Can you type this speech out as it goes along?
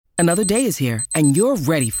Another day is here, and you're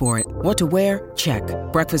ready for it. What to wear? Check.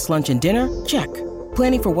 Breakfast, lunch, and dinner? Check.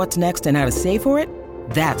 Planning for what's next and how to save for it?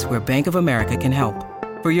 That's where Bank of America can help.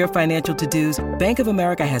 For your financial to-dos, Bank of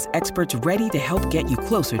America has experts ready to help get you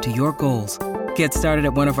closer to your goals. Get started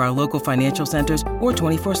at one of our local financial centers or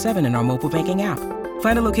 24/7 in our mobile banking app.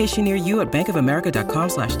 Find a location near you at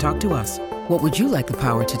bankofamerica.com/talktous. What would you like the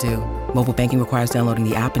power to do? Mobile banking requires downloading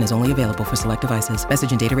the app and is only available for select devices.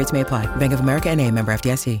 Message and data rates may apply. Bank of America N.A., member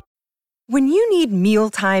FDIC. When you need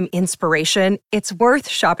mealtime inspiration, it's worth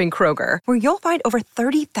shopping Kroger, where you'll find over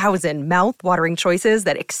 30,000 mouth-watering choices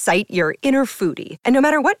that excite your inner foodie. And no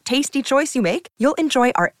matter what tasty choice you make, you'll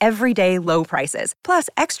enjoy our everyday low prices, plus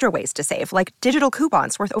extra ways to save, like digital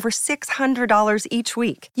coupons worth over $600 each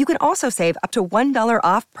week. You can also save up to $1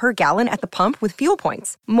 off per gallon at the pump with fuel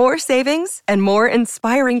points. More savings and more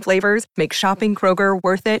inspiring flavors make shopping Kroger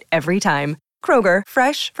worth it every time. Kroger,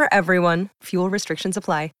 fresh for everyone. Fuel restrictions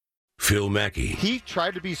apply. Phil Mackey. He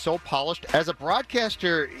tried to be so polished. As a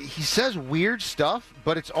broadcaster, he says weird stuff,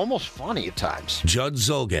 but it's almost funny at times. Judd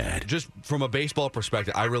Zulgad. Just from a baseball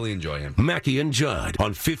perspective, I really enjoy him. Mackey and Judd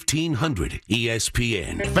on 1500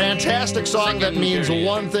 ESPN. Fantastic song that means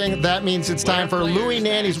one thing. That means it's time for Louie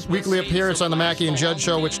Nanny's weekly appearance on the Mackey and Judd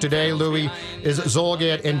Show, which today, Louie, is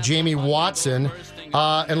Zulgad and Jamie Watson.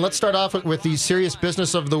 And let's start off with the serious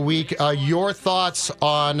business of the week. Your thoughts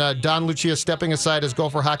on Don Lucia stepping aside as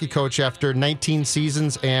Gopher hockey coach after 19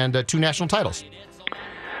 seasons and 2 national titles?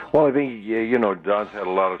 Well, I think, Don's had a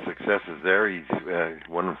lot of successes there. He's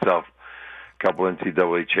won himself a couple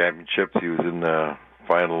NCAA championships. He was in the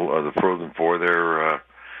final or the Frozen Four there a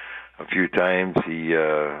few times. He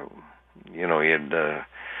had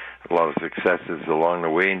a lot of successes along the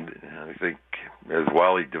way. And I think as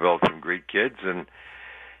well, he developed some great kids and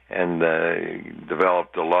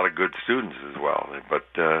developed a lot of good students as well. But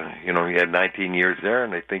he had 19 years there,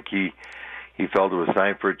 and I think he felt it was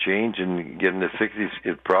time for a change. And getting the 60s,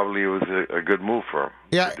 it probably was a good move for him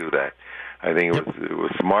to do that. I think it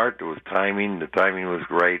was smart. It was timing. The timing was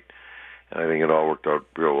great, and I think it all worked out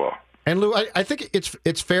real well. And Lou, I think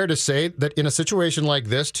it's fair to say that in a situation like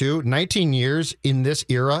this too, 19 years in this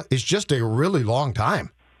era is just a really long time.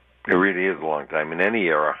 It really is a long time in any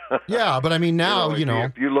era. Yeah, but I mean now,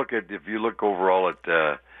 if you look overall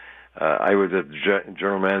at, I was at the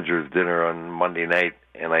general manager's dinner on Monday night,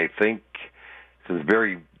 and I think since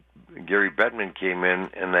Gary Bettman came in,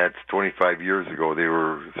 and that's 25 years ago, they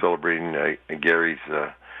were celebrating Gary's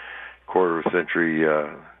quarter century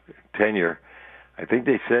tenure. I think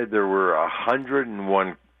they said there were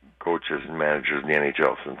 101 coaches and managers in the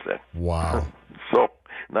NHL since then. Wow. So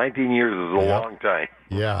 19 years is a long time.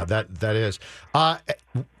 Yeah, that is.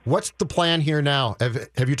 What's the plan here now?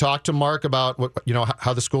 Have you talked to Mark about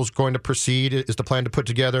how the school's going to proceed? Is the plan to put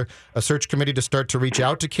together a search committee to start to reach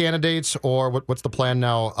out to candidates, or what's the plan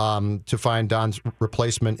now to find Don's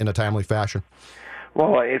replacement in a timely fashion?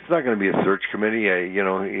 Well, it's not going to be a search committee. He's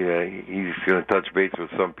going to touch base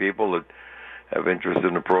with some people that have interest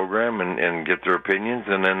in the program and get their opinions,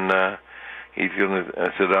 and then he's going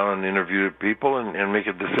to sit down and interview people and make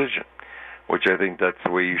a decision, which I think that's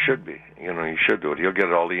the way you should be. You should do it. He'll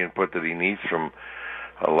get all the input that he needs from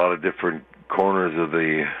a lot of different corners of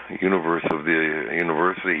the universe of the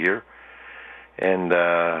university here, and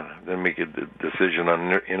then make a decision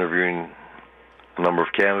on interviewing a number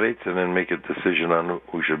of candidates, and then make a decision on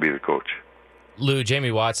who should be the coach. Lou,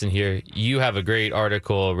 Jamie Watson here. You have a great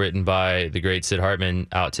article written by the great Sid Hartman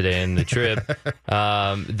out today in the Trib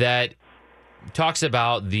that talks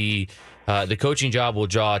about the coaching job will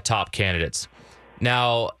draw top candidates.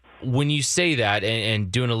 Now, when you say that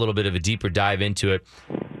and doing a little bit of a deeper dive into it,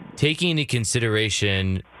 taking into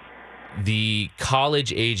consideration the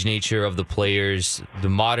college age nature of the players, the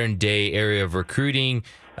modern day area of recruiting,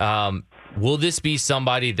 will this be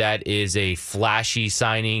somebody that is a flashy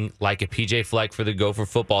signing like a PJ Fleck for the Gopher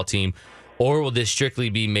football team, or will this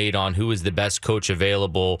strictly be made on who is the best coach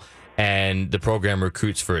available and the program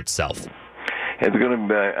recruits for itself? It's going to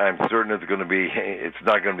be, I'm certain it's going to be, it's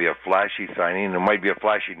not going to be a flashy signing. It might be a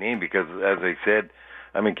flashy name because, as I said,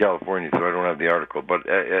 I'm in California, so I don't have the article. But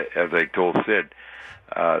as I told Sid,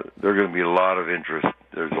 there's going to be a lot of interest.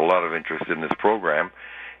 There's a lot of interest in this program,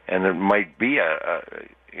 and it might be a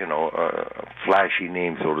flashy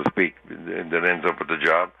name, so to speak, that ends up with the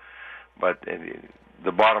job. But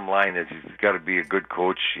the bottom line is he's got to be a good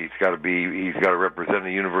coach. He's got to represent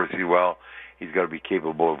the university well. He's got to be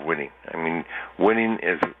capable of winning. I mean, winning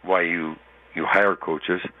is why you hire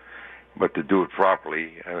coaches, but to do it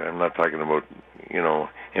properly, I'm not talking about,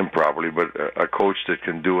 improperly, but a coach that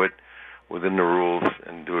can do it within the rules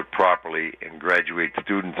and do it properly and graduate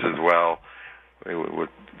students as well with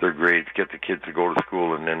their grades, get the kids to go to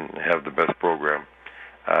school, and then have the best program.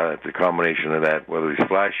 It's a combination of that. Whether he's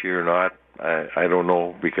flashy or not, I don't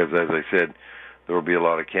know, because as I said, there will be a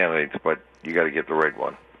lot of candidates, but you got to get the right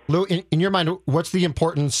one. Lou, in your mind, what's the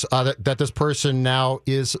importance that this person now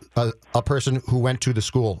is a person who went to the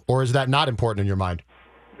school, or is that not important in your mind?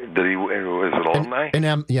 That he was an alumni? An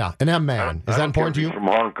M man. Is that important to you? He's from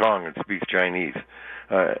Hong Kong and speaks Chinese.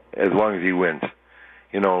 As long as he wins.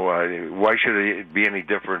 Why should it be any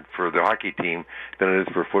different for the hockey team than it is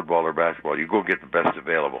for football or basketball? You go get the best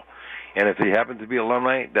available. And if he happens to be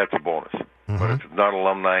alumni, that's a bonus. Mm-hmm. But if it's not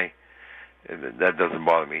alumni, that doesn't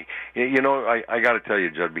bother me. I got to tell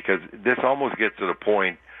you, Judd, because this almost gets to the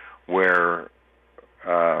point where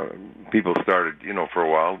people started, for a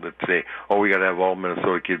while, to say, we got to have all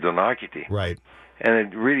Minnesota kids on the hockey team. Right. And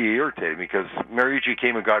it really irritated me because Mariucci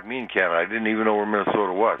came and got me in Canada. I didn't even know where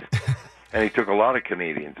Minnesota was. And he took a lot of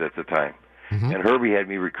Canadians at the time. Mm-hmm. And Herbie had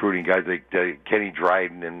me recruiting guys like Kenny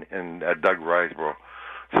Dryden and Doug Riseborough.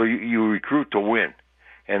 So you recruit to win.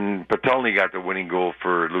 And Patelny got the winning goal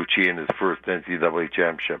for Lucia in his first NCAA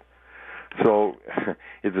championship. So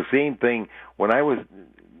it's the same thing when I was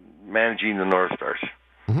managing the North Stars.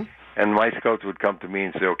 Mm-hmm. And my scouts would come to me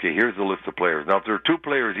and say, okay, here's the list of players. Now, if there were two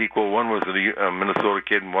players equal, one was a Minnesota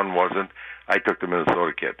kid and one wasn't, I took the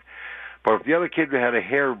Minnesota kid. But if the other kid had a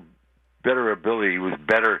hair better ability, he was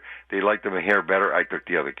better, they liked him a hair better, I took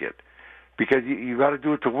the other kid. Because you got to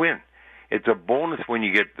do it to win. It's a bonus when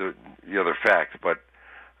you get the other facts, but,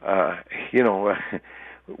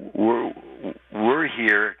 we're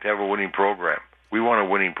here to have a winning program. We want a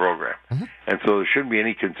winning program. Mm-hmm. And so there shouldn't be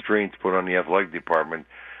any constraints put on the athletic department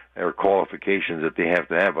or qualifications that they have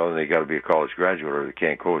to have, other than they got to be a college graduate or they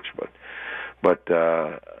can't coach. But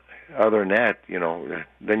other than that,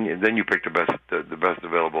 then you pick the best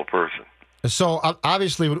available person. So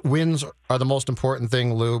obviously wins are the most important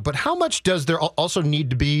thing, Lou. But how much does there also need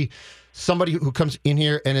to be somebody who comes in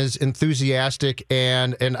here and is enthusiastic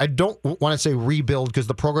and I don't want to say rebuild because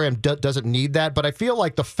the program doesn't need that, but I feel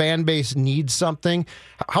like the fan base needs something.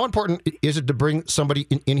 How important is it to bring somebody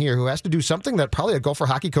in here who has to do something that probably a Gopher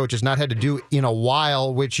hockey coach has not had to do in a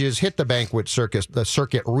while, which is hit the banquet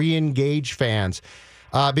circuit, re-engage fans?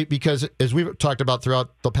 Because as we've talked about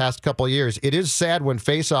throughout the past couple of years, it is sad when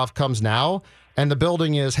face-off comes now and the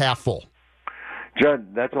building is half full.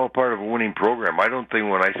 Judd, that's all part of a winning program. I don't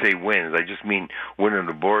think when I say wins, I just mean winning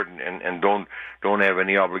the board and don't have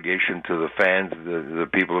any obligation to the fans, the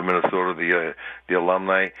people of Minnesota, the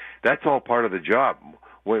alumni. That's all part of the job.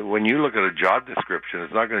 When you look at a job description,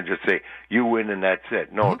 it's not going to just say you win and that's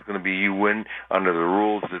it. No, It's going to be you win under the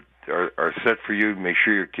rules that are set for you. Make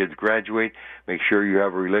sure your kids graduate. Make sure you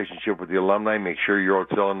have a relationship with the alumni. Make sure you're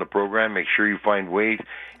outselling the program. Make sure you find ways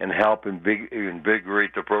and help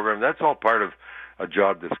invigorate the program. That's all part of a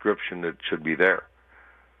job description that should be there.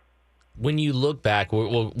 When you look back,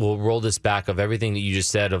 we'll roll this back of everything that you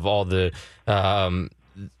just said, of all the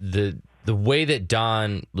way that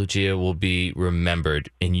Don Lucia will be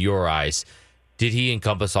remembered in your eyes. Did he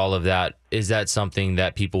encompass all of that? Is that something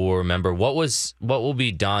that people will remember? What will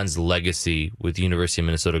be Don's legacy with the University of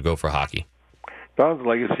Minnesota Gopher hockey? Don's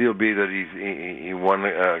legacy will be that he won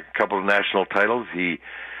a couple of national titles.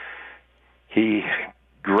 He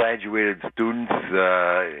graduated students.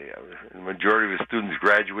 The majority of his students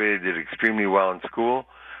graduated, did extremely well in school.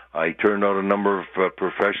 He turned out a number of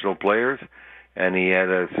professional players, and he had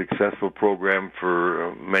a successful program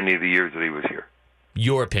for many of the years that he was here.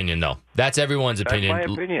 Your opinion, though. That's everyone's opinion. That's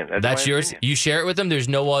my opinion. That's yours. Opinion. You share it with them? There's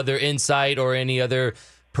no other insight or any other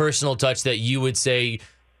personal touch that you would say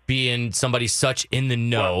being somebody such in the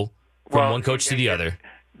know from one coach to the other?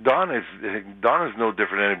 Don is no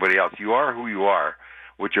different than anybody else. You are who you are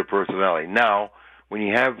with your personality. Now, when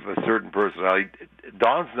you have a certain personality,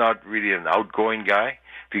 Don's not really an outgoing guy.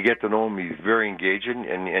 If you get to know him, he's very engaging,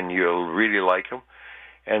 and you'll really like him.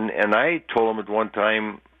 And I told him at one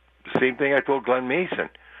time the same thing I told Glenn Mason,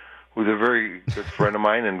 who's a very good friend of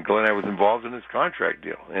mine, and Glenn, I was involved in his contract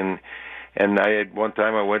deal. And I had one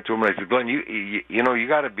time I went to him and I said, Glenn, you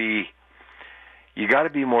got to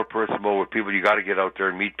be more personable with people. You got to get out there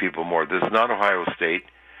and meet people more. This is not Ohio State,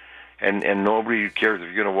 and nobody cares if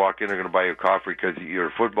you're going to walk in, they're going to buy you a coffee because you're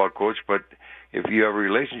a football coach. But if you have a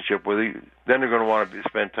relationship with you, then they're going to want to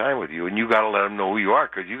spend time with you, and you got to let them know who you are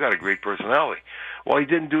because you got a great personality. Well, he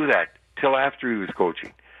didn't do that till after he was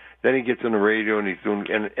coaching. Then he gets on the radio and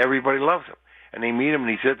and everybody loves him. And they meet him,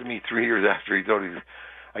 and he said to me 3 years after, he told me,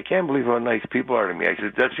 I can't believe how nice people are to me. I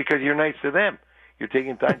said, that's because you're nice to them. You're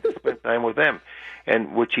taking time to spend time with them.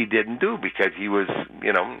 And which he didn't do because he was,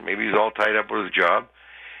 maybe he was all tied up with his job.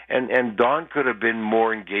 And Don could have been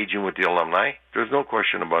more engaging with the alumni. There's no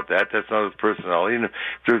question about that. That's not his personality. And if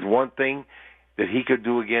there's one thing that he could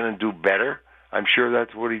do again and do better, I'm sure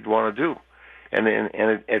that's what he'd want to do. And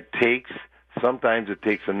sometimes it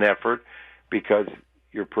takes an effort, because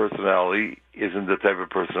your personality isn't the type of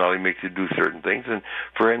personality that makes you do certain things. And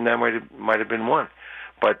for him, that might have been one.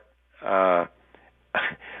 But I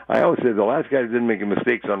always say the last guy that didn't make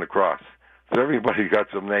mistakes on the cross. So everybody got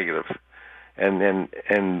some negatives. And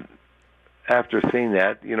after saying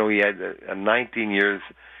that, he had 19 years.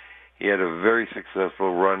 He had a very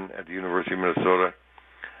successful run at the University of Minnesota.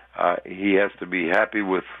 He has to be happy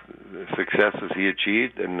with the successes he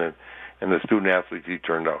achieved and the student athletes he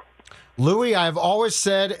turned out. Louis, I've always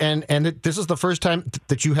said, and this is the first time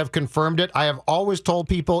that you have confirmed it, I have always told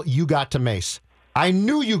people you got to Mace. I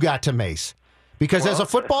knew you got to Mace. Because as a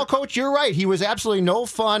football coach, you're right. He was absolutely no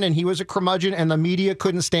fun, and he was a curmudgeon, and the media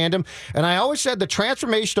couldn't stand him. And I always said the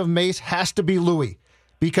transformation of Mace has to be Louis,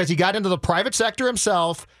 because he got into the private sector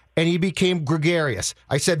himself, and he became gregarious.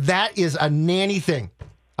 I said, that is a nanny thing.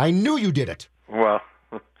 I knew you did it. Well,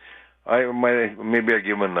 maybe I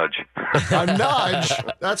give him a nudge. A nudge?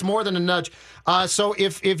 That's more than a nudge. So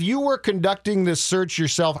if you were conducting this search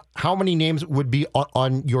yourself, how many names would be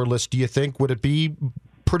on your list, do you think? Would it be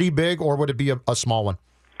pretty big, or would it be a small one?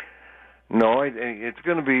 No, it's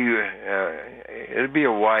going to be it'd be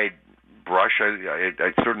a wide brush.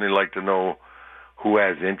 I'd certainly like to know who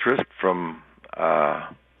has interest from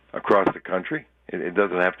across the country. It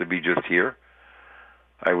doesn't have to be just here.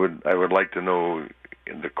 I would like to know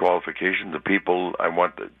the qualifications, the people. I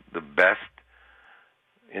want the best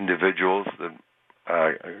individuals that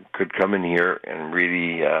could come in here and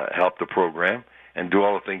really help the program and do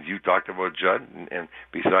all the things you talked about, Judd, and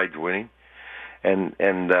besides winning. And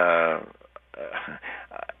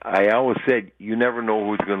I always said, you never know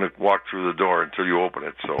who's going to walk through the door until you open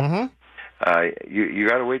it. So you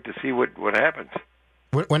got to wait to see what happens.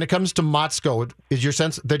 When it comes to Motzko, is your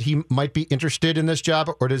sense that he might be interested in this job,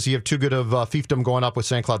 or does he have too good of fiefdom going up with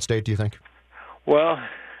St. Cloud State, do you think? Well,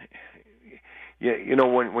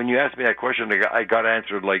 when you asked me that question, I got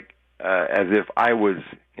answered like as if I was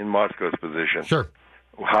in Motzko's position. Sure.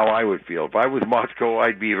 How I would feel. If I was Motzko,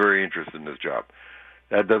 I'd be very interested in this job.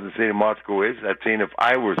 That doesn't say that Motzko is. That's saying if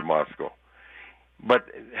I was Motzko. But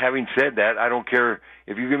having said that, I don't care.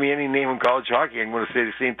 If you give me any name in college hockey, I'm going to say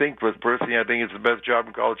the same thing. Because personally, I think it's the best job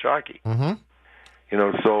in college hockey. Mm-hmm.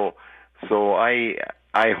 So I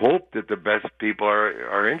hope that the best people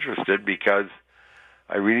are interested, because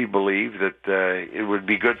I really believe that it would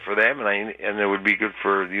be good for them, and it would be good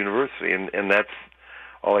for the university, and that's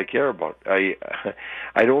all I care about. I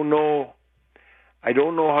don't know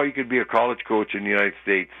how you could be a college coach in the United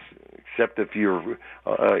States, except if you're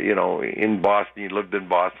in Boston, you lived in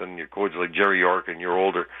Boston, your coach like Jerry York, and you're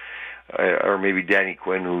older, or maybe Danny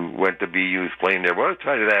Quinn, who went to BU, is playing there. But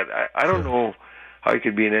outside of that, I don't know how you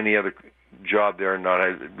could be in any other job there and not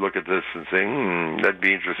look at this and say, that'd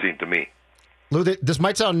be interesting to me. Lou, this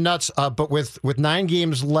might sound nuts, but with 9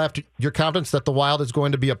 games left, you're confident that the Wild is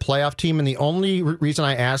going to be a playoff team, and the only reason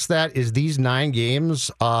I ask that is these 9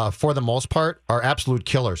 games, for the most part, are absolute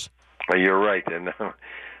killers. You're right, and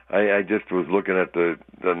I just was looking at the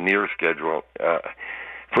near schedule.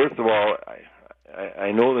 First of all,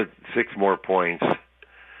 I know that 6 more points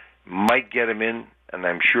might get him in, and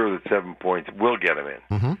I'm sure that 7 points will get him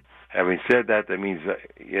in. Mm-hmm. Having said that, that means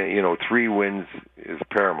 3 wins is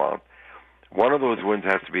paramount. One of those wins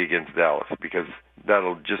has to be against Dallas, because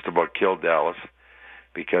that'll just about kill Dallas,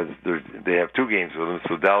 because they have 2 games with them.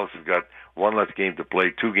 So Dallas has got 1 less game to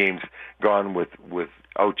play, 2 games gone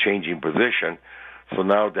without changing position. So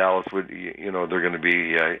now Dallas would, they're going to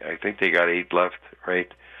be, I think they got 8 left,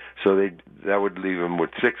 right? So that would leave them with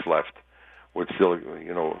 6 left, with still,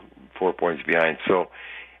 4 points behind. So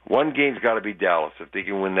 1 game's got to be Dallas. If they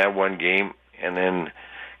can win that 1 game and then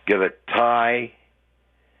get a tie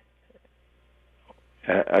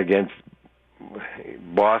against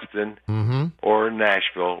Boston or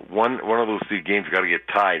Nashville, one of those 2 games got to get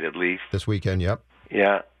tied at least this weekend. Yep.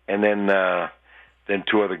 Yeah, and then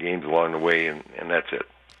 2 other games along the way, and that's it.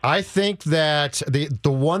 I think that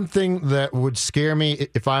the one thing that would scare me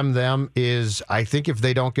if I'm them is I think if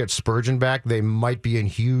they don't get Spurgeon back, they might be in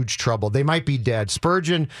huge trouble. They might be dead.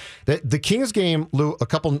 Spurgeon, the Kings game, Lou, a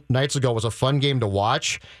couple nights ago was a fun game to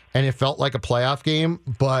watch, and it felt like a playoff game,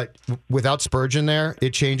 but without Spurgeon there,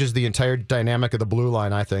 it changes the entire dynamic of the blue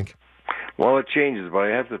line, I think. Well, it changes, but I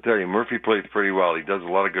have to tell you, Murphy plays pretty well. He does a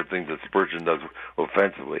lot of good things that Spurgeon does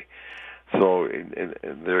offensively. So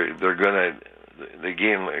they're going to... They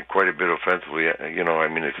gain quite a bit offensively.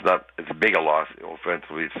 It's not as big a loss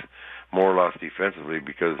offensively. It's more loss defensively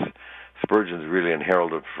because Spurgeon's really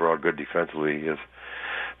heralded for how good defensively he is.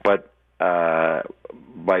 But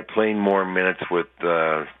by playing more minutes with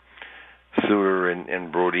Suter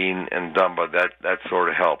and Brodin and Dumba, that sort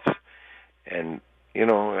of helps. And, you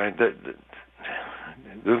know,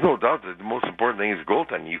 there's no doubt that the most important thing is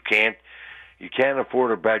goaltending. You can't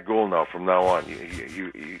afford a bad goal now from now on.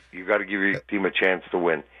 You got to give your team a chance to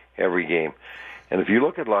win every game. And if you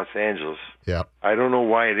look at Los Angeles, I don't know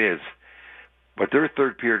why it is, but their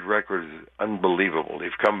third period record is unbelievable.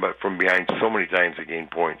 They've come back from behind so many times to gain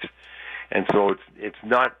points. And so it's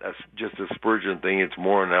not just a Spurgeon thing, it's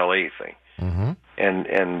more an LA thing. Mm-hmm.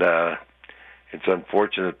 And it's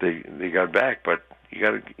unfortunate they got back, but you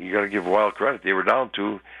got to give Wild credit. They were down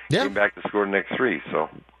 2, came back to score the next 3. So,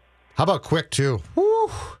 how about Quick too? Woo.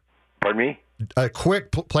 Pardon me?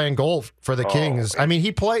 Quick playing goal for the Kings. I mean,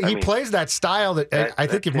 he plays that style that I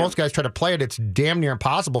think if most guys try to play it, it's damn near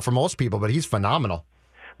impossible for most people. But he's phenomenal.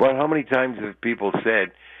 Well, how many times have people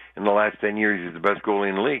said in the last 10 years he's the best goalie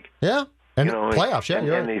in the league? Yeah. And playoffs,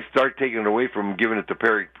 and they start taking it away from giving it to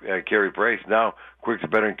Carey Price. Now Quick's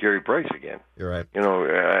better than Carey Price again. You're right. You know,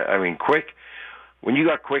 I mean, Quick. When you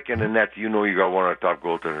got Quick in the net, you know you got one of the top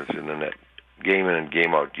goaltenders in the net, game in and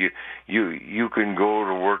game out. You can go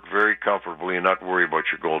to work very comfortably and not worry about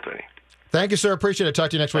your goaltending. Thank you, sir. Appreciate it.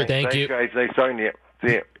 Talk to you next week. Thank you, guys. Nice talking to you.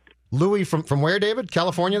 See you. Louis from where, David?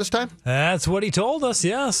 California this time? That's what he told us,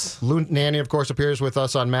 yes. Lou Nanne, of course, appears with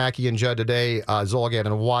us on Mackey and Judd today. Zulgad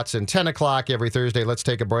and Watson, 10 o'clock every Thursday. Let's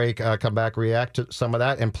take a break, come back, react to some of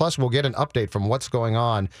that. And plus, we'll get an update from what's going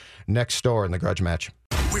on next door in the grudge match.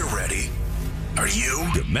 We're ready. Are you?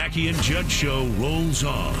 The Mackey and Judd Show rolls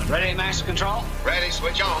on. Ready, Master Control? Ready,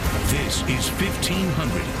 switch on. This is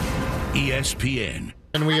 1500 ESPN.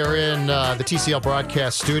 And we are in the TCL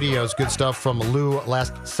broadcast studios. Good stuff from Lou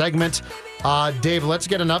last segment. Dave, let's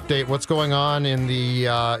get an update. What's going on in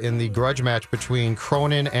the grudge match between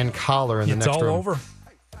Cronin and Collar in the next round? It's all over.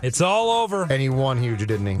 It's all over. And he won huge,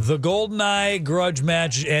 didn't he? The GoldenEye grudge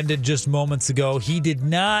match ended just moments ago. He did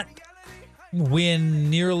not win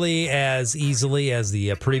nearly as easily as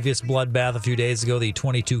the previous bloodbath a few days ago, the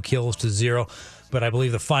 22 kills to 0. But I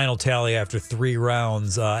believe the final tally after 3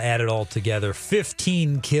 rounds added all together,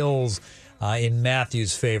 15 kills in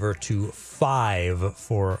Matthews' favor to 5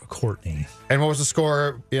 for Courtney. And what was the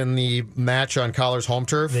score in the match on Collar's home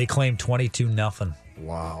turf? They claimed 22-0.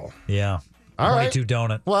 Wow. Yeah. All 22 right.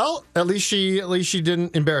 donut. Well, at least she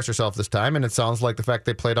didn't embarrass herself this time, and it sounds like the fact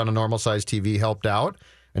they played on a normal sized TV helped out,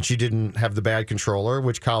 and she didn't have the bad controller,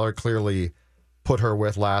 which Collar clearly put her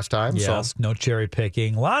with last time. Yes, so. no cherry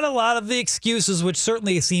picking. A lot of the excuses, which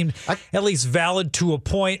certainly seemed at least valid to a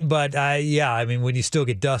point. But I mean, when you still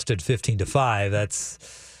get dusted 15-5,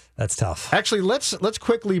 that's tough. Actually, let's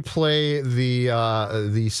quickly play the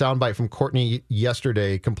soundbite from Courtney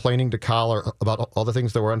yesterday complaining to Collar about all the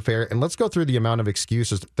things that were unfair, and let's go through the amount of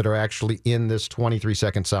excuses that are actually in this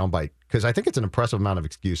 23-second soundbite, because I think it's an impressive amount of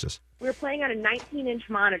excuses. We're playing on a 19-inch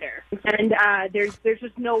monitor, and there's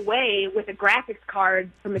just no way with a graphics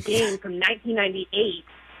card from a game from 1998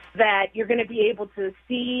 that you're going to be able to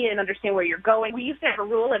see and understand where you're going. We used to have a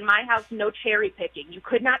rule in my house, no cherry picking. You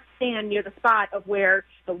could not stand near the spot of where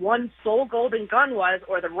the one sole golden gun was,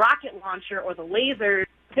 or the rocket launcher, or the laser.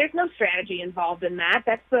 There's no strategy involved in that.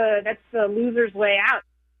 That's the loser's way out.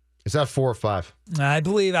 Is that 4 or 5? I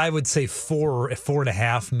believe I would say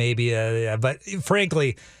 4.5 maybe. But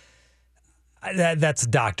frankly, that's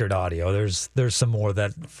doctored audio. There's some more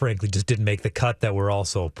that frankly just didn't make the cut that were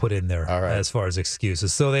also put in there as far as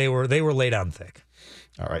excuses. So they were laid on thick.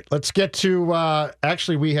 All right, let's get to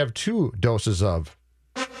actually we have 2 doses of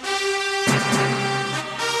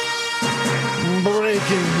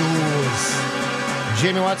breaking news.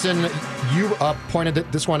 Jamie Watson, you pointed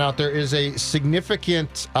this one out. There is a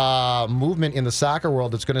significant movement in the soccer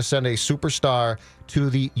world that's going to send a superstar to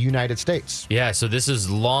the United States. Yeah, so this is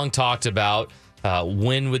long talked about.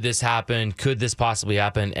 When would this happen? Could this possibly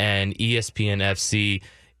happen? And ESPN FC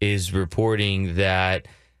is reporting that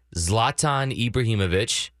Zlatan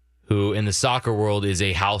Ibrahimovic, who in the soccer world is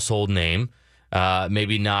a household name,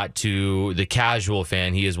 maybe not to the casual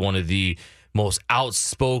fan, he is one of the most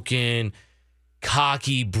outspoken,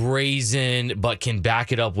 cocky, brazen, but can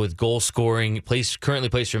back it up with goal scoring. Currently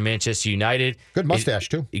plays for Manchester United. Good mustache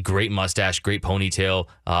too. Great mustache, great ponytail.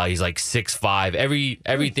 He's like 6'5".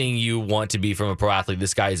 Everything you want to be from a pro athlete.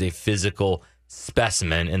 This guy is a physical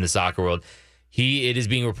specimen in the soccer world. It is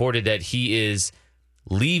being reported that he is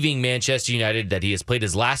leaving Manchester United, that he has played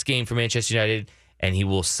his last game for Manchester United, and he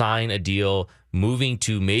will sign a deal moving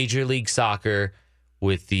to Major League Soccer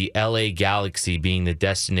with the LA Galaxy being the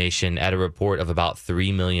destination at a report of about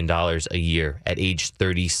 $3 million a year at age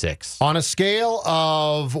 36. On a scale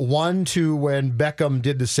of 1 to when Beckham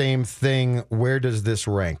did the same thing, where does this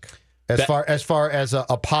rank? As far as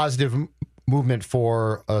a positive movement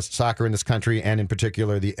for soccer in this country, and in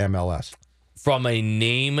particular the MLS. From a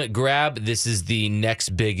name grab, this is the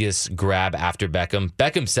next biggest grab after Beckham.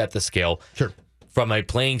 Beckham set the scale. Sure. From a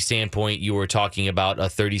playing standpoint, you were talking about a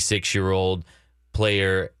 36-year-old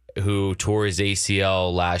player who tore his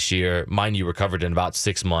ACL last year. Mind you, recovered in about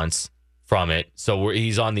 6 months from it. So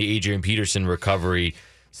he's on the Adrian Peterson recovery.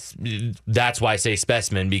 That's why I say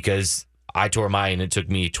specimen, because I tore mine and it took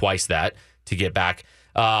me twice that to get back.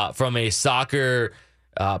 From a soccer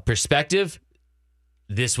perspective,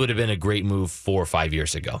 this would have been a great move 4 or 5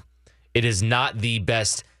 years ago. It is not the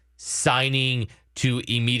best signing to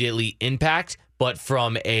immediately impact, but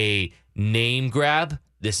from a name grab,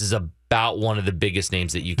 this is about one of the biggest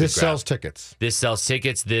names that you could grab. This sells tickets. This sells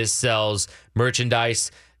tickets. This sells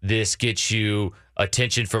merchandise. This gets you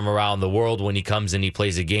attention from around the world when he comes and he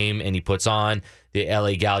plays a game and he puts on the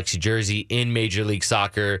LA Galaxy jersey in Major League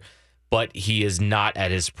Soccer, but he is not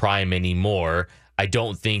at his prime anymore. I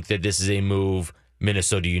don't think that this is a move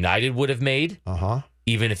Minnesota United would have made,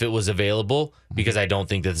 even if it was available, because I don't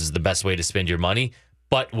think this is the best way to spend your money.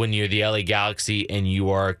 But when you're the LA Galaxy and you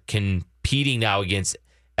are competing now against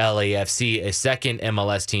LAFC, a second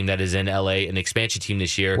MLS team that is in LA, an expansion team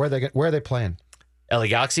this year. Where are they playing? LA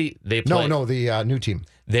Galaxy? They play, No, the new team.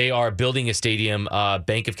 They are building a stadium,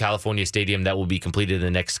 Bank of California Stadium, that will be completed in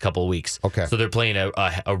the next couple of weeks. Okay. So they're playing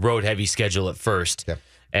a road-heavy schedule at first. Yeah.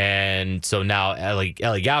 And so now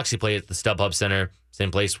LA Galaxy play at the StubHub Center,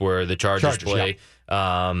 same place where the Chargers play.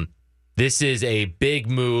 Yeah. This is a big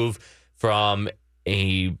move from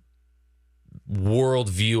a world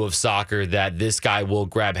view of soccer that this guy will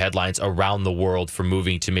grab headlines around the world for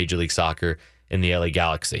moving to Major League Soccer in the LA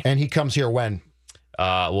Galaxy. And he comes here when?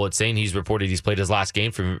 Well, it's saying he's reported he's played his last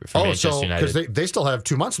game for Manchester United. Because they still have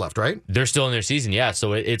 2 months left, right? They're still in their season, yeah.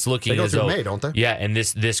 So it's looking as though May, don't they? Yeah, and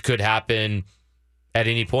this could happen at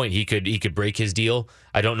any point. He could break his deal.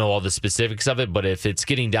 I don't know all the specifics of it, but if it's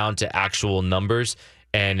getting down to actual numbers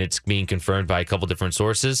and it's being confirmed by a couple different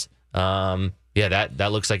sources,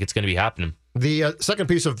 that looks like it's going to be happening. The second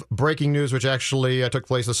piece of breaking news, which actually took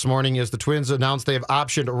place this morning, is the Twins announced they have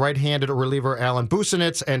optioned right-handed reliever Alan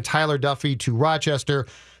Busenitz and Tyler Duffy to Rochester.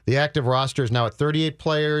 The active roster is now at 38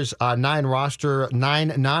 players. 9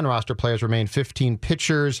 non-roster players remain, 15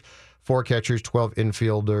 pitchers, 4 catchers, 12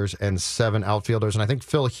 infielders, and 7 outfielders. And I think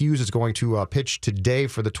Phil Hughes is going to pitch today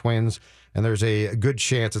for the Twins. And there's a good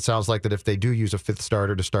chance, it sounds like, that if they do use a 5th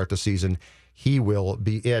starter to start the season, he will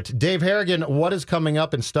be it. Dave Harrigan, what is coming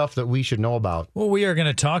up and stuff that we should know about? Well, we are going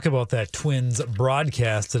to talk about that Twins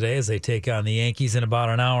broadcast today as they take on the Yankees in about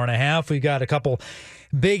an hour and a half. We've got a couple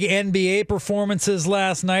big NBA performances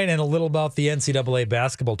last night and a little about the NCAA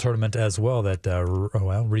basketball tournament as well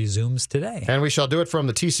that resumes today. And we shall do it from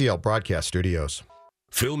the TCL broadcast studios.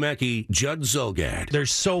 Phil Mackey, Judd Zulgad. They're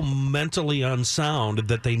so mentally unsound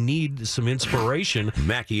that they need some inspiration.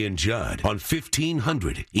 Mackey and Judd on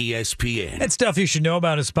 1500 ESPN. And stuff you should know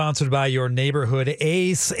about is sponsored by your neighborhood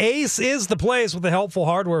Ace. Ace is the place with the helpful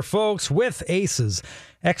hardware, folks. With Ace's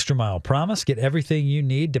Extra Mile Promise, get everything you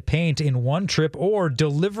need to paint in one trip or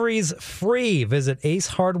deliveries free. Visit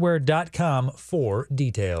acehardware.com for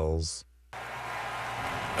details.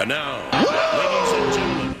 And now, ladies and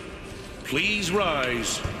gentlemen, please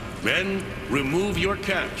rise. Men, remove your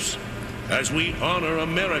caps as we honor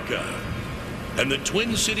America and the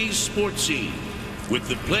Twin Cities sports scene with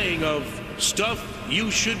the playing of Stuff You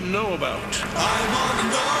Should Know About.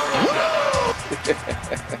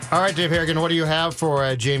 All right, Dave Harrigan, what do you have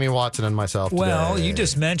for Jamie Watson and myself today? Well, you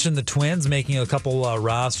just mentioned the Twins making a couple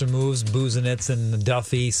roster moves. Busenitz and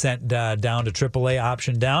Duffy sent down to AAA,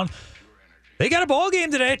 option down. They got a ball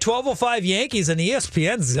game today, 12:05 Yankees, and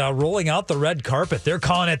ESPN's rolling out the red carpet. They're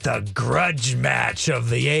calling it the grudge match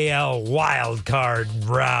of the AL wild card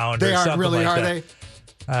round. They or aren't something really, like are that. they?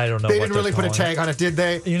 I don't know. They what didn't really put a tag on it, did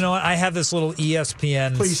they? You know what? I have this little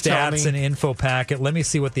ESPN stats and info packet. Let me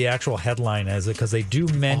see what the actual headline is, because they do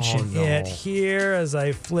mention it here as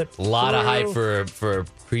I flip. A lot of hype for a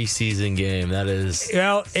preseason game. That is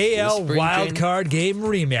AL wild card game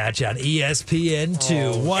rematch on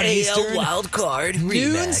ESPN2. 1 Eastern, wild card rematch.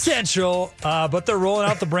 noon Central. But they're rolling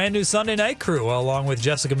out the brand new Sunday Night Crew along with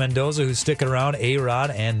Jessica Mendoza, who's sticking around,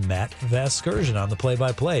 A-Rod, and Matt Vasgersian on the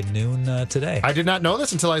play-by-play noon today. I did not know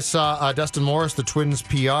this until I saw Dustin Morris, the Twins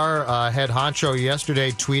PR head honcho,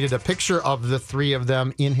 yesterday tweeted a picture of the three of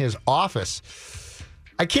them in his office.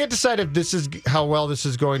 I can't decide if this is how well this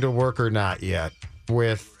is going to work or not yet.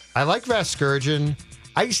 I like Vasgersian.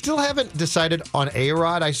 I still haven't decided on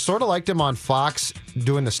A-Rod. I sort of liked him on Fox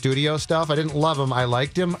doing the studio stuff. I didn't love him. I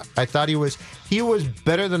liked him. I thought he was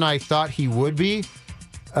better than I thought he would be.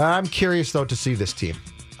 I'm curious, though, to see this team.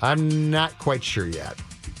 I'm not quite sure yet.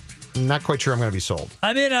 I'm not quite sure I'm going to be sold.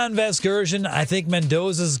 I'm in on Vasgersian. I think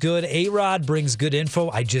Mendoza's good. A-Rod brings good info.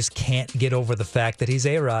 I just can't get over the fact that he's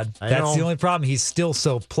A-Rod. That's the only problem. He's still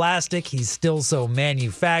so plastic. He's still so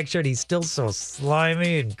manufactured. He's still so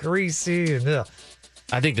slimy and greasy. And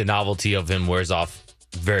I think the novelty of him wears off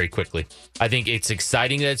very quickly. I think it's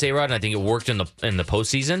exciting that it's A-Rod, and I think it worked in the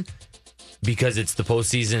postseason because it's the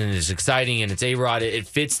postseason and it's exciting and it's A-Rod. It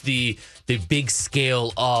fits the big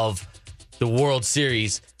scale of the World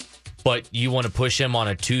Series. But you want to push him on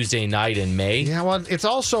a Tuesday night in May? Yeah, well, it's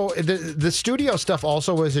also the studio stuff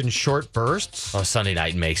also was in short bursts. Oh, Sunday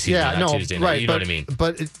night makes you not Tuesday night. Right, you know what I mean?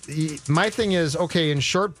 But my thing is, okay, in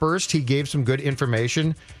short bursts, he gave some good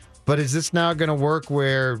information. But is this now going to work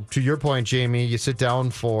where, to your point, Jamie, you sit down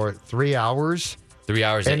for 3 hours? 3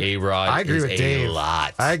 hours of A-Rod I agree is with Dave. A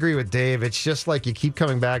lot. I agree with Dave. It's just like you keep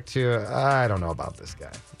coming back to, I don't know about this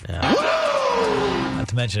guy. Yeah. Not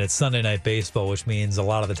to mention it's Sunday Night Baseball, which means a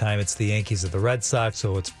lot of the time it's the Yankees or the Red Sox,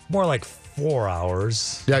 so it's more like 4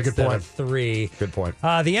 hours. Yeah, good instead point. Of 3. Good point.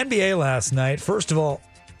 The NBA last night, first of all,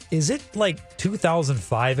 is it like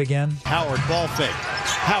 2005 again? Howard, ball fake.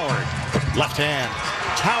 Howard, left hand.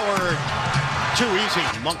 Howard, too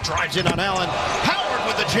easy. Monk drives in on Allen. Howard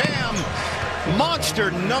with the jam.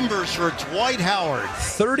 Monster numbers for Dwight Howard.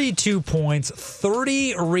 32 points,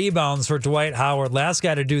 30 rebounds for Dwight Howard. Last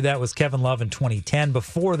guy to do that was Kevin Love in 2010.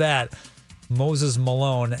 Before that, Moses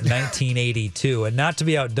Malone, 1982. And not to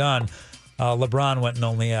be outdone, LeBron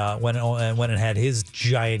went and had his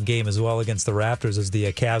giant game as well against the Raptors as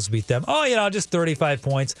the Cavs beat them. Just 35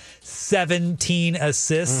 points, 17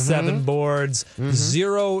 assists, 7 boards,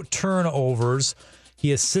 0 turnovers.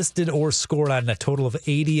 He assisted or scored on a total of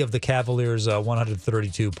 80 of the Cavaliers'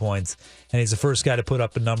 132 points. And he's the first guy to put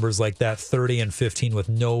up numbers like that, 30 and 15 with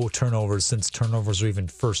no turnovers since turnovers were even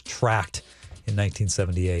first tracked in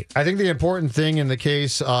 1978. I think the important thing in the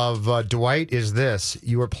case of Dwight is this.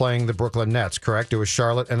 You were playing the Brooklyn Nets, correct? It was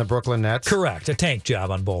Charlotte and the Brooklyn Nets? Correct. A tank job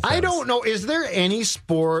on both ends. I don't know. Is there any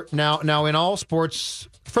sport now in all sports,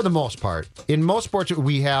 for the most part, in most sports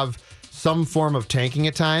we have some form of tanking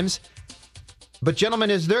at times. But, gentlemen,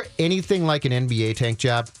 is there anything like an NBA tank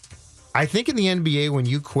job? I think in the NBA, when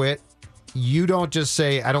you quit, you don't just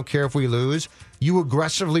say, I don't care if we lose. You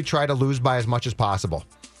aggressively try to lose by as much as possible.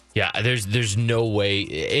 Yeah, there's no way.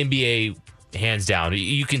 NBA, hands down.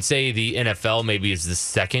 You can say the NFL maybe is the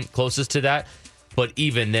second closest to that. But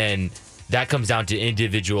even then, that comes down to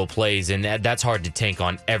individual plays. And that's hard to tank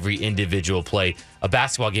on every individual play. A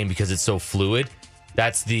basketball game, because it's so fluid,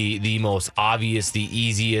 that's the most obvious, the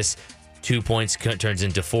easiest. 2 points turns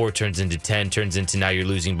into 4, turns into 10, turns into now you're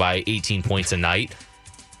losing by 18 points a night.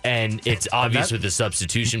 And it's obvious with the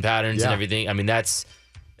substitution patterns and everything. I mean,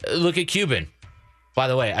 look at Cuban. By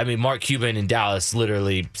the way, Mark Cuban in Dallas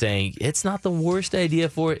literally saying it's not the worst idea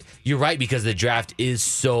for it. You're right, because the draft is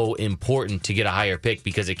so important to get a higher pick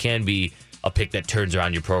because it can be a pick that turns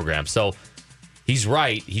around your program. So he's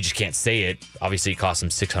right. He just can't say it. Obviously, it cost him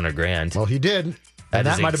 $600,000. Well, he did. And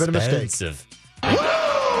that might have been a mistake.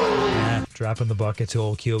 Dropping the bucket to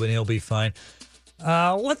old Cuban. He'll be fine.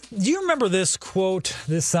 Do you remember this quote,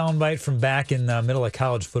 this soundbite from back in the middle of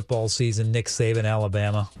college football season, Nick Saban,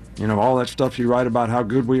 Alabama? All that stuff you write about how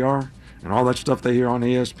good we are and all that stuff they hear on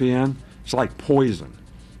ESPN, it's like poison.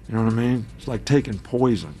 You know what I mean? It's like taking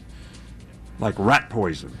poison, like rat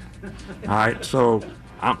poison. All right, so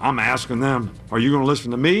I'm asking them, are you going to listen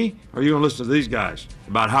to me or are you going to listen to these guys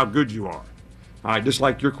about how good you are? All right, just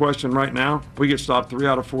like your question right now, we get stopped 3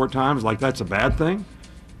 out of 4 times, like that's a bad thing?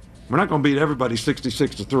 We're not going to beat everybody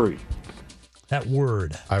 66-3. That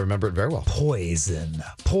word. I remember it very well. Poison.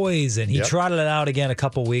 Poison. He trotted it out again a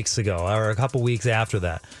couple weeks ago, or a couple weeks after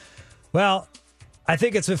that. Well, I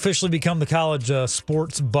think it's officially become the college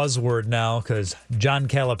sports buzzword now, because John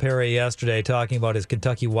Calipari yesterday talking about his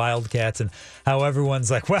Kentucky Wildcats and how everyone's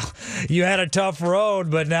like, well, you had a tough road,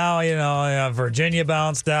 but now, Virginia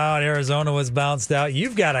bounced out, Arizona was bounced out.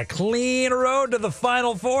 You've got a clean road to the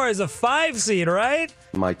Final Four as a 5 seed, right?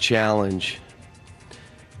 My challenge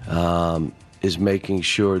is making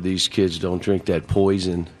sure these kids don't drink that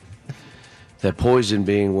poison. That poison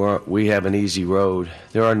being we have an easy road.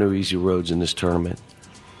 There are no easy roads in this tournament.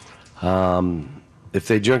 If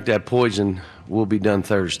they drink that poison, we'll be done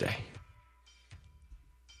Thursday.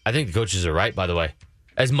 I think the coaches are right, by the way.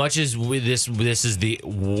 As much as this is the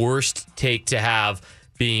worst take to have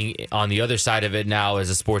being on the other side of it now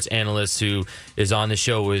as a sports analyst who is on the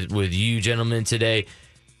show with you gentlemen today.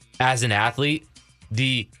 As an athlete,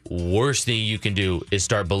 the worst thing you can do is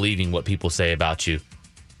start believing what people say about you,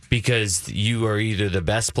 because you are either the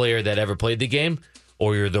best player that ever played the game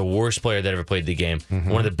or you're the worst player that ever played the game.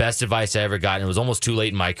 One of the best advice I ever got, and it was almost too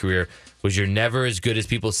late in my career, was you're never as good as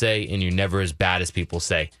people say and you're never as bad as people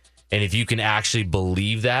say. And if you can actually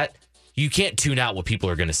believe that, you can't tune out what people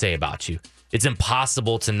are going to say about you. It's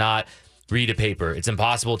impossible to not read a paper. It's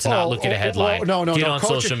impossible to not look at a headline. No. Get on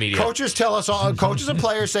social media. Coaches tell us all. Coaches and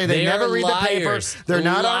players say they never read the paper. They're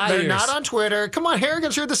not on Twitter. Come on,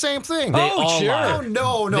 Harrigan's heard the same thing. Sure.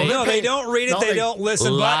 No. They don't read it. They don't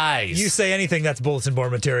listen. Lies. But you say anything, that's bulletin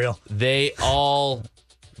board material. They all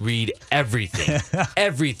read everything.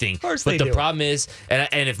 Everything. Of course but they the do. problem is,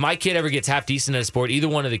 and if my kid ever gets half decent at a sport, either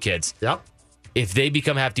one of the kids, if they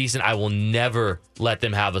become half decent, I will never let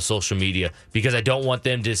them have a social media, because I don't want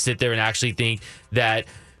them to sit there and actually think that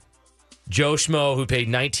Joe Schmo, who paid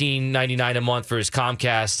 $19.99 a month for his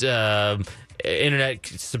Comcast internet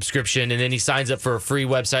subscription, and then he signs up for a free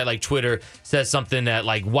website like Twitter, says something that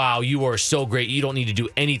like, wow, you are so great, you don't need to do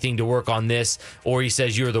anything to work on this, or he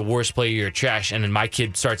says you're the worst player, you're trash, and then my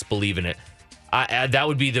kid starts believing it. That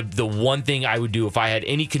would be the one thing I would do if I had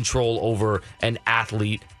any control over an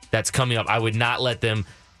athlete that's coming up. I would not let them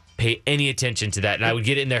pay any attention to that. And I would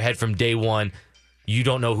get it in their head from day one. You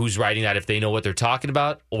don't know who's writing that, if they know what they're talking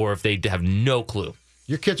about or if they have no clue.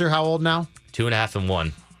 Your kids are how old now? 2.5 and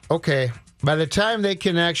 1. Okay. By the time they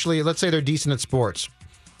can actually, let's say they're decent at sports,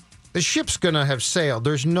 the ship's going to have sailed.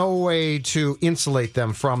 There's no way to insulate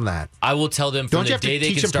them from that. I will tell them from the day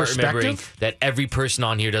they can start remembering that every person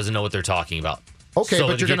on here doesn't know what they're talking about. Okay, so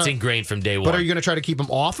but it gets ingrained from day one. But are you going to try to keep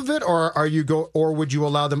them off of it, or or would you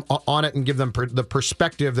allow them on it and give them the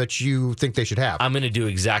perspective that you think they should have? I'm going to do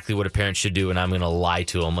exactly what a parent should do, and I'm going to lie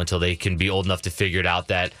to them until they can be old enough to figure it out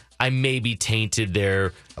that I maybe tainted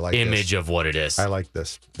their image of what it is. I like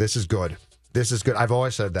this. This is good. This is good. I've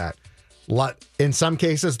always said that. In some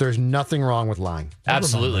cases, there's nothing wrong with lying.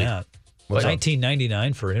 Absolutely.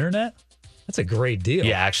 $19.99 for internet? That's a great deal.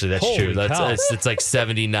 Yeah, actually, that's Holy true. cow. It's like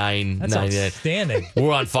 $79.99. That's outstanding.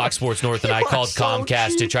 We're on Fox Sports North, and I called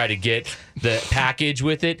Comcast to try to get the package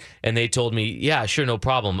with it, and they told me, yeah, sure, no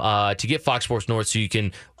problem. To get Fox Sports North so you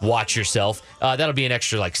can watch yourself, that'll be an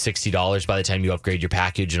extra like $60 by the time you upgrade your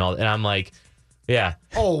package and all. And I'm like, yeah.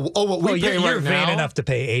 What we pay you're right vain now? enough to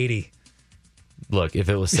pay $80. Look, if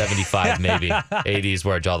it was 75, maybe 80 is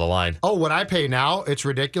where I draw the line. Oh, what I pay now, it's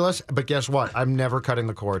ridiculous. But guess what? I'm never cutting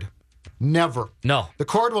the cord. Never. No. The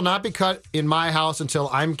cord will not be cut in my house until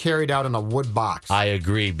I'm carried out in a wood box. I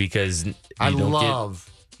agree, because I don't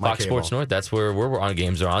love get my Fox cable. Sports North. That's where we're on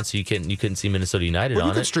games are on, so you couldn't see Minnesota United Well, on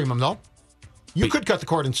you could it. stream them, though. You could cut the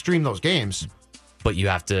cord and stream those games. But you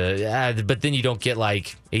have to, but then you don't get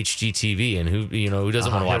like HGTV, and who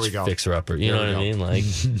doesn't want to watch Fixer Upper? You know what I mean? Like,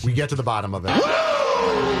 we get to the bottom of it.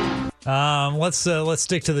 Let's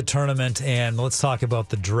stick to the tournament, and let's talk about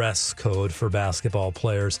the dress code for basketball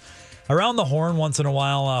players. Around the Horn, once in a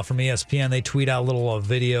while, from ESPN, they tweet out little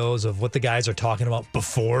videos of what the guys are talking about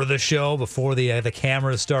before the show, before the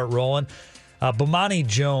cameras start rolling. Bomani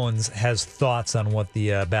Jones has thoughts on what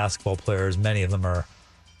the basketball players, many of them, are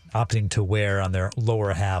opting to wear on their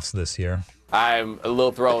lower halves this year. I'm a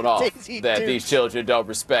little thrown off that these children don't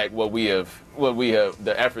respect what we have,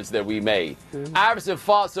 the efforts that we made. Iverson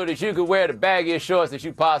fought so that you could wear the baggiest shorts that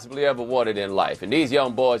you possibly ever wanted in life. And these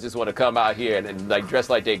young boys just want to come out here and like dress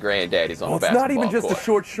like their granddaddies on a basketball It's not even just court. the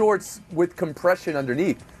short shorts with compression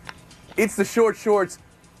underneath. It's the short shorts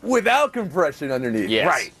without compression underneath. Yes,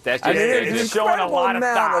 Right. that's I just mean, it. there's Just an showing a incredible lot of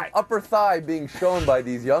amount thigh. of upper thigh being shown by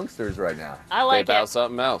these youngsters right now. I like They about it.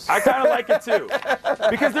 something else. I kind of like it too.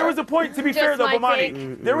 Because there was a point, to be fair though, my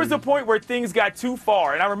Bomani, there was a point where things got too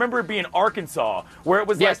far. And I remember it being Arkansas, where it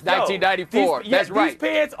was Yes, like, 1994. These, That's right. These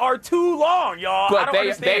pants are too long, y'all. I But don't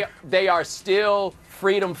understand. they are still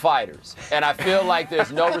freedom fighters. And I feel like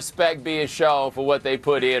there's no respect being shown for what they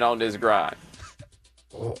put in on this grind.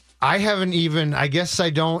 I haven't even, I guess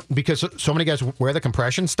I don't, because so many guys wear the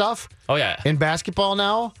compression stuff. Oh, yeah. In basketball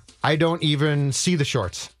now, I don't even see the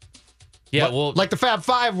shorts. Yeah, well, like the Fab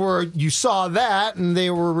Five, where you saw that and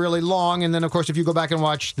they were really long. And then, of course, if you go back and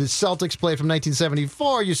watch the Celtics play from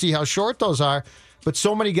 1974, you see how short those are. But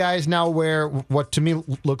so many guys now wear what to me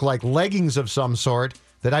look like leggings of some sort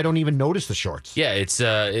that I don't even notice the shorts. yeah, it's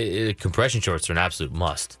compression shorts are an absolute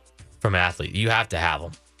must from an athlete. You have to have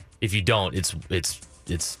them. If you don't,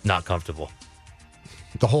 it's not comfortable.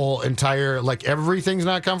 The whole entire, like, everything's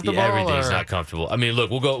not comfortable? Yeah, everything's or? not comfortable. I mean,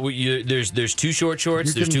 look, we'll go. There's two short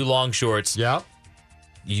shorts. There's two long shorts. Yeah.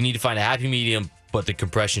 You need to find a happy medium. but the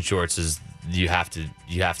compression shorts is you have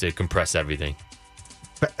to compress everything.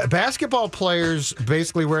 Basketball players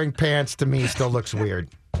basically wearing pants to me still looks weird.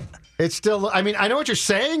 It's still, I mean, I know what you're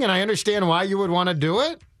saying, and I understand why you would want to do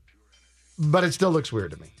it, but it still looks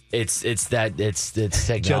weird to me. It's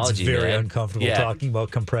technology. Judd's very man. uncomfortable talking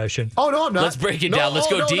about compression. Oh, no, I'm not. Let's break it down. Let's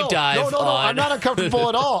go deep dive. No, I'm not uncomfortable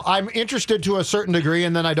at all. I'm interested to a certain degree,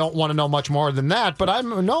 and then I don't want to know much more than that. But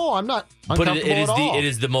I'm not uncomfortable but it is at all. it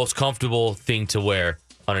is the most comfortable thing to wear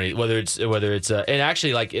underneath. Whether it's and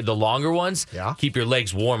actually like the longer ones, keep your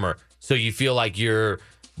legs warmer, so you feel like your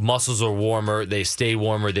muscles are warmer. They stay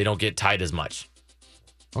warmer. They don't get tight as much.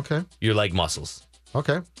 Okay. Your leg muscles.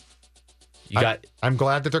 Okay. I'm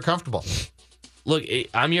glad that they're comfortable. Look,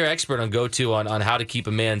 I'm your expert on go-to on how to keep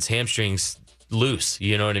a man's hamstrings loose.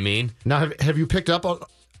 You know what I mean? Now, have you picked up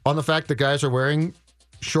on the fact that guys are wearing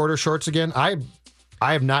shorter shorts again? I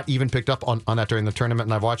have not even picked up on that during the tournament,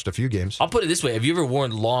 and I've watched a few games. I'll put it this way. Have you ever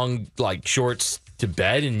worn long shorts to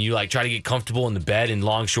bed and you try to get comfortable in the bed in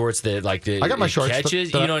long shorts that I got my shorts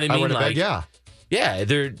catches? that You know what I mean? I wear to bed, yeah. Yeah,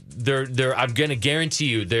 they're I'm going to guarantee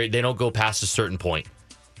you they don't go past a certain point.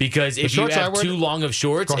 Because if you have too long of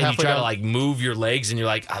shorts and you try to move your legs and you're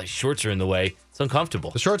like, shorts are in the way, it's uncomfortable.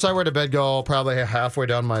 The shorts I wear to bed go probably halfway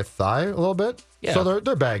down my thigh a little bit. Yeah. So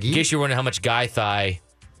they're baggy. In case you're wondering how much guy thigh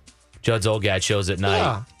Judd Zolgad shows at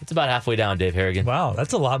night, it's about halfway down, Dave Harrigan. Wow,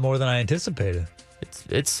 that's a lot more than I anticipated.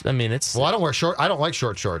 It's. Well, I don't wear short. I don't like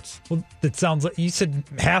short shorts. Well, it sounds like you said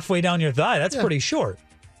halfway down your thigh. That's pretty short.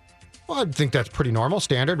 Well, I think that's pretty normal,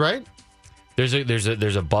 standard, right? There's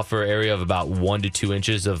a buffer area of about 1 to 2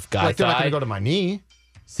 inches of guy they're thigh. not going to go to my knee.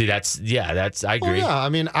 See, that's I agree. Well, yeah, I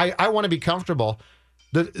mean, I want to be comfortable.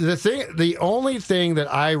 The only thing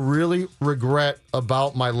that I really regret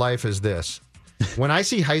about my life is this: when I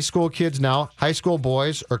see high school kids now, high school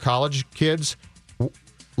boys or college kids,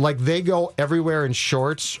 they go everywhere in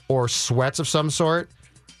shorts or sweats of some sort.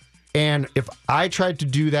 And if I tried to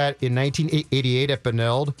do that in 1988 at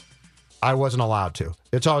Benilde, I wasn't allowed to.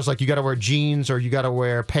 It's always like you got to wear jeans or you got to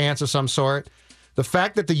wear pants of some sort. The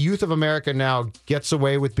fact that the youth of America now gets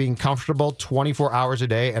away with being comfortable 24 hours a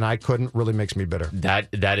day and I couldn't really makes me bitter.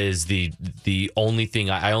 That is the only thing.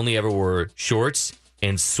 I only ever wore shorts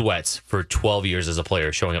and sweats for 12 years as a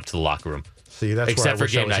player, showing up to the locker room. See, that's except where I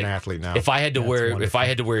for game wish I was night. an athlete now. If I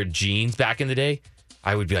had to wear jeans back in the day,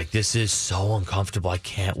 I would be like, this is so uncomfortable. I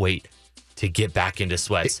can't wait to get back into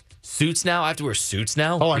sweats. Suits now? I have to wear suits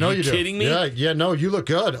now? Oh, I know you do. Are you kidding me? Yeah, no, you look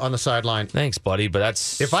good on the sideline. Thanks, buddy, but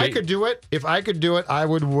that's... If I could do it, I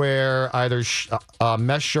would wear either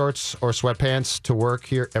mesh shorts or sweatpants to work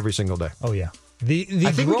here every single day. Oh, yeah.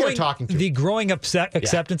 I think we get talking to. The growing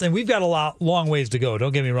acceptance, and we've got long ways to go,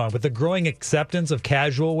 don't get me wrong, but the growing acceptance of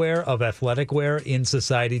casual wear, of athletic wear in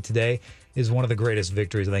society today is one of the greatest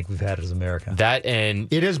victories I think we've had as America.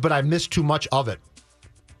 It is, but I miss too much of it.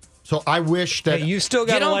 So I wish that you still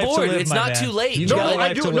got get a on life board. to live. It's not too late.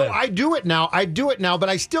 I do it now. I do it now, but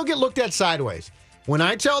I still get looked at sideways. When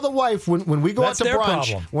I tell the wife when we go out to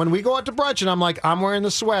brunch, and I'm like, I'm wearing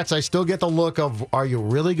the sweats, I still get the look of, are you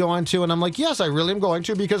really going to? And I'm like, yes, I really am going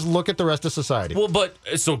to, because look at the rest of society. Well, but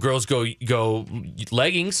so girls go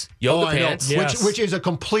leggings, yoga pants, yes. which is a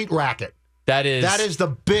complete racket. That is the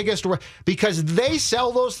biggest, because they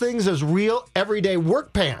sell those things as real everyday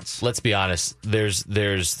work pants. Let's be honest.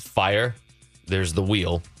 There's fire, there's the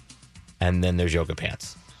wheel, and then there's yoga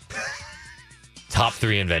pants. Top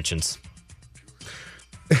 3 inventions.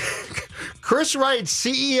 Chris Wright,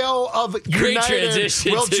 CEO of United,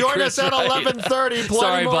 will join us at 11:30.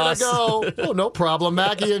 Plenty more to go. Oh, no problem.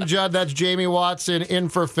 Mackey and Judd, that's Jamie Watson in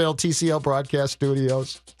for Phil, TCL Broadcast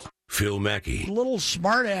Studios. Phil Mackey. Little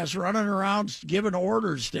smartass running around giving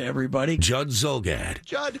orders to everybody. Judd Zolgad.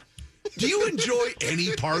 Judd, do you enjoy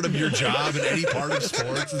any part of your job and any part of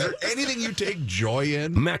sports? Is there anything you take joy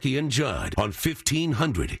in? Mackey and Judd on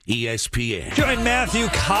 1500 ESPN. Join Matthew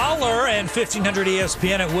Collar and 1500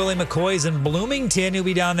 ESPN at Willie McCoy's in Bloomington. He'll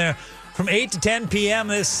be down there from 8 to 10 p.m.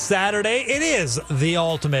 this Saturday. It is the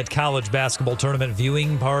ultimate college basketball tournament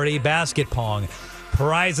viewing party. Basket pong.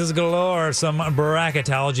 Prizes galore, some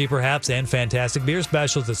bracketology perhaps, and fantastic beer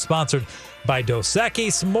specials. It's sponsored by Dos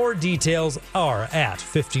Equis. More details are at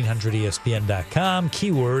 1500ESPN.com.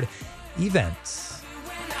 Keyword events.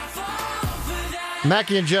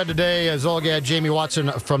 Mackey and Judd today, Zolgad, Jamie Watson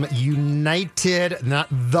from United, not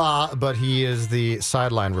but he is the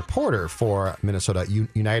sideline reporter for Minnesota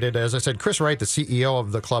United. As I said, Chris Wright, the CEO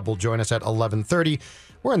of the club, will join us at 11:30.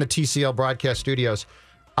 We're in the TCL Broadcast Studios.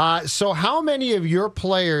 So how many of your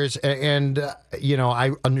players, and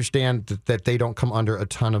I understand that they don't come under a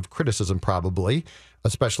ton of criticism probably,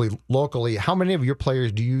 especially locally. How many of your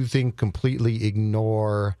players do you think completely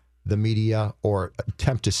ignore the media or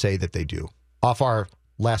attempt to say that they do? Off our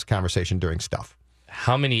last conversation during stuff.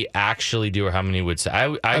 How many actually do, or how many would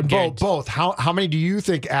say? Both. How many do you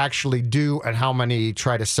think actually do, and how many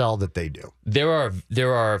try to sell that they do? There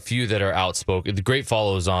are a few that are outspoken. The great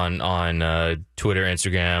follows on Twitter,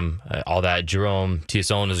 Instagram, all that. Jerome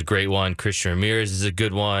Tiasson is a great one. Christian Ramirez is a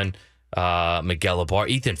good one. Miguel Labar,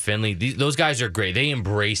 Ethan Finley. Those guys are great. They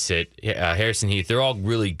embrace it. Harrison Heath. They're all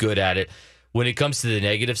really good at it. When it comes to the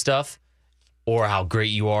negative stuff, or how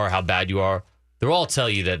great you are, how bad you are, they'll all tell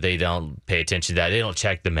you that they don't pay attention to that. They don't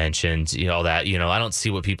check the mentions, all that. I don't see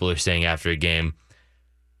what people are saying after a game.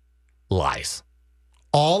 Lies.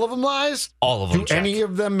 All of them lies? All of them. Do any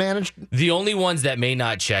of them manage? The only ones that may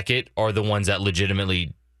not check it are the ones that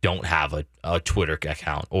legitimately don't have a Twitter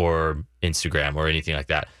account or Instagram or anything like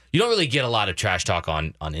that. You don't really get a lot of trash talk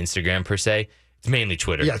on Instagram per se. It's mainly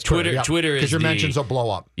Twitter. Yeah, Twitter is because your mentions will blow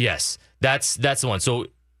up. Yes, that's the one. So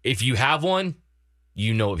if you have one,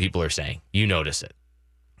 you know what people are saying. You notice it.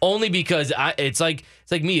 Only because it's like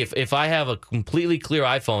me. If I have a completely clear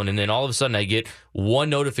iPhone and then all of a sudden I get one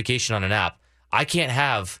notification on an app, I can't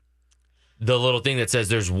have the little thing that says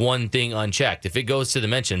there's one thing unchecked. If it goes to the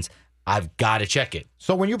mentions, I've got to check it.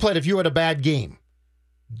 So when you played, if you had a bad game,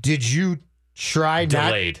 did you try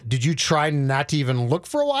delayed? Did you try not to even look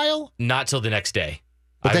for a while? Not till the next day.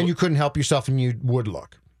 But then you couldn't help yourself and you would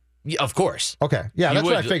look. Yeah, of course. Okay. Yeah, that's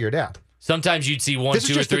what I figured. Yeah. Sometimes you'd see one,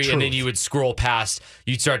 two, or three, and then you would scroll past.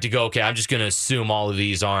 You'd start to go, okay, I'm just going to assume all of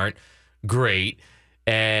these aren't great.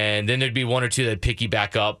 And then there'd be one or two that'd pick you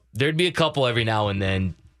back up. There'd be a couple every now and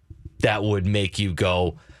then that would make you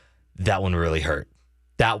go, that one really hurt.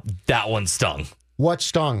 That one stung. What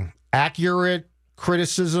stung? Accurate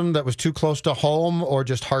criticism that was too close to home, or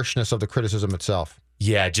just harshness of the criticism itself?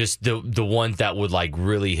 Yeah, just the one that would like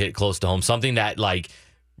really hit close to home. Something that like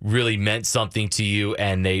really meant something to you,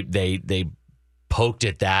 and they poked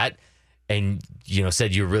at that and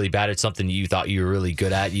said you're really bad at something you thought you were really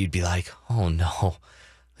good at. You'd be like, oh no,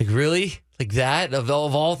 like really, like that of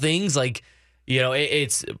all things, like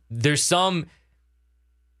there's some.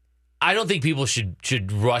 I don't think people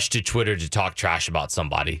should rush to Twitter to talk trash about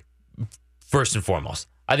somebody. First and foremost,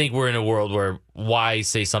 I think we're in a world where why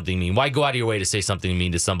say something mean? Why go out of your way to say something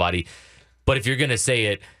mean to somebody? But if you're going to say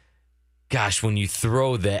it, gosh, when you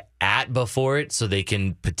throw the @ before it so they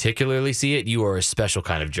can particularly see it, you are a special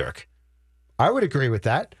kind of jerk. I would agree with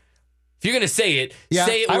that. If you're going to say it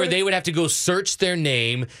where they would have to go search their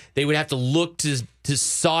name. They would have to look to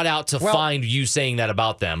sort out to find you saying that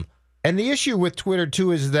about them. And the issue with Twitter,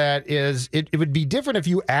 too, is that it would be different if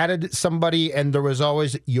you added somebody and there was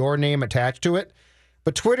always your name attached to it.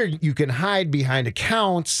 But Twitter, you can hide behind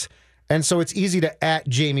accounts, and so it's easy to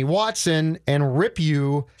 @Jamie Watson and rip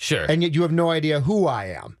you. Sure. And yet you have no idea who I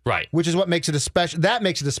am. Right. Which is what makes it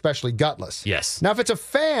especially gutless. Yes. Now, if it's a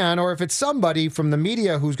fan or if it's somebody from the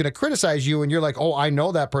media who's going to criticize you and you're like, oh, I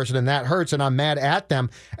know that person and that hurts and I'm mad at them,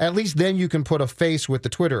 at least then you can put a face with the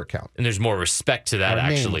Twitter account. And there's more respect to that,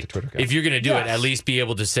 actually. If you're going to do it, at least be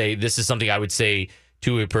able to say, this is something I would say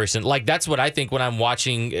to a person. Like, that's what I think when I'm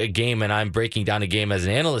watching a game and I'm breaking down a game as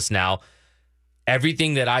an analyst now.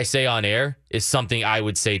 Everything that I say on air is something I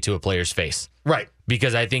would say to a player's face. Right.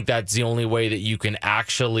 Because I think that's the only way that you can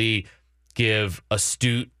actually give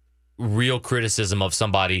astute, real criticism of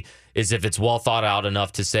somebody is if it's well thought out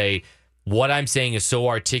enough to say, what I'm saying is so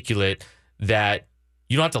articulate that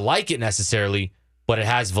you don't have to like it necessarily, but it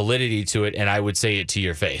has validity to it, and I would say it to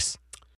your face.